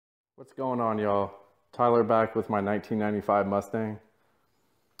What's going on, y'all? Tyler back with my 1995 Mustang.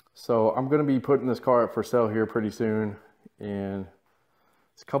 So I'm going to be putting this car up for sale here pretty soon, and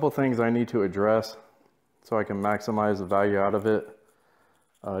there's a couple things I need to address so I can maximize the value out of it.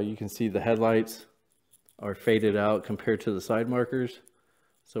 You can see the headlights are faded out compared to the side markers,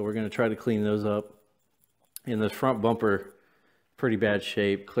 so we're going to try to clean those up. And this front bumper, pretty bad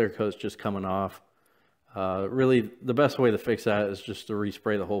shape, clear coat's just coming off. Really, the best way to fix that is just to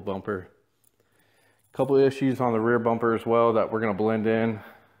respray the whole bumper. A couple of issues on the rear bumper as well that we're going to blend in,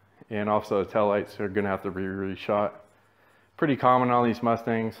 and also the taillights are going to have to be reshot. Pretty common on these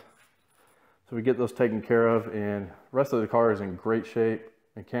Mustangs, so we get those taken care of, and the rest of the car is in great shape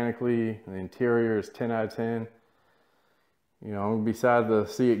mechanically. The interior is 10 out of 10. You know, I'm going to be sad to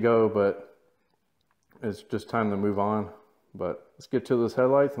see it go, but it's just time to move on. But let's get to those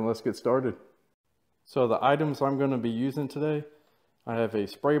headlights and let's get started. So the items I'm going to be using today, I have a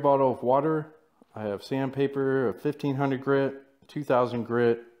spray bottle of water, I have sandpaper, a 1500 grit, 2000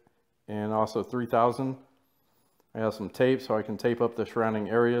 grit, and also 3000. I have some tape so I can tape up the surrounding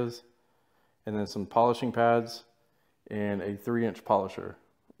areas, and then some polishing pads and a 3-inch polisher.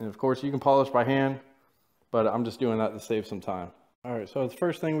 And of course you can polish by hand, but I'm just doing that to save some time. All right, so the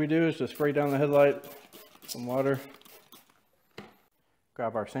first thing we do is just spray down the headlight, some water,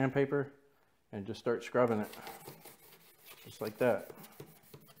 grab our sandpaper, and just start scrubbing it, just like that.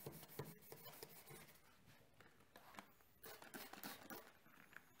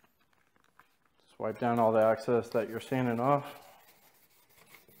 Just wipe down all the excess that you're sanding off.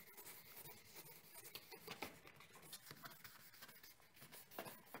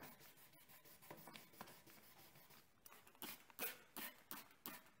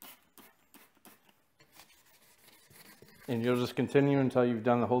 And you'll just continue until you've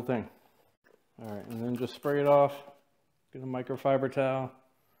done the whole thing. All right, and then just spray it off. Get a microfiber towel.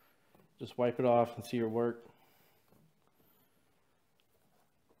 Just wipe it off and see your work.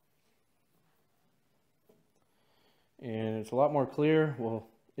 And it's a lot more clear. Well,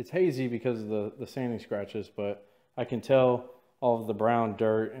 it's hazy because of the sanding scratches, but I can tell all of the brown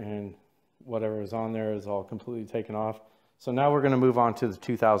dirt and whatever is on there is all completely taken off. So now we're going to move on to the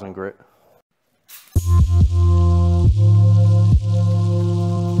 2000 grit.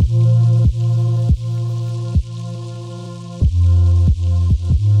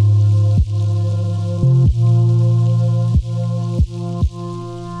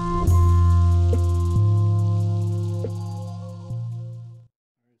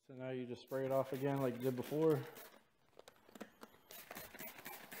 You just spray it off again like you did before.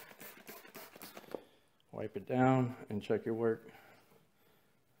 Wipe it down and check your work.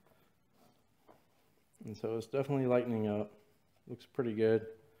 And so it's definitely lightening up. Looks pretty good.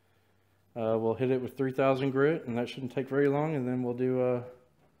 We'll hit it with 3000 grit, and that shouldn't take very long, and then we'll do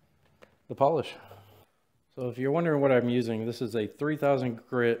the polish. So if you're wondering what I'm using, this is a 3000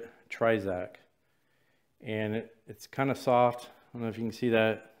 grit Trizac, and it's kind of soft. I don't know if you can see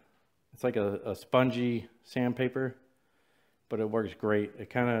that. It's like a spongy sandpaper, but it works great. It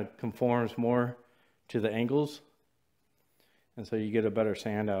kind of conforms more to the angles, and so you get a better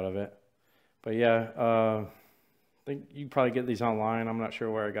sand out of it. But yeah, I think you probably get these online. I'm not sure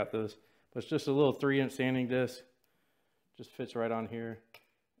where I got this, but it's just a little 3-inch sanding disc. Just fits right on here,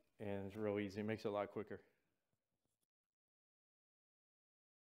 and it's real easy. It makes it a lot quicker.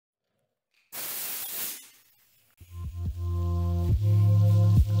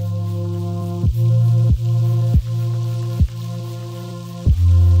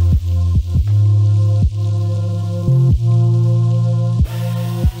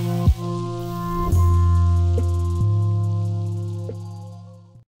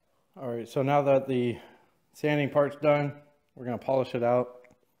 So now that the sanding part's done, we're going to polish it out.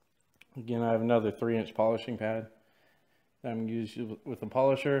 Again, I have another 3-inch polishing pad that I'm going to use with the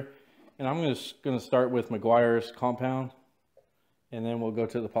polisher. And I'm just going to start with Meguiar's compound, and then we'll go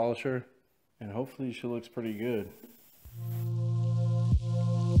to the polisher, and hopefully she looks pretty good.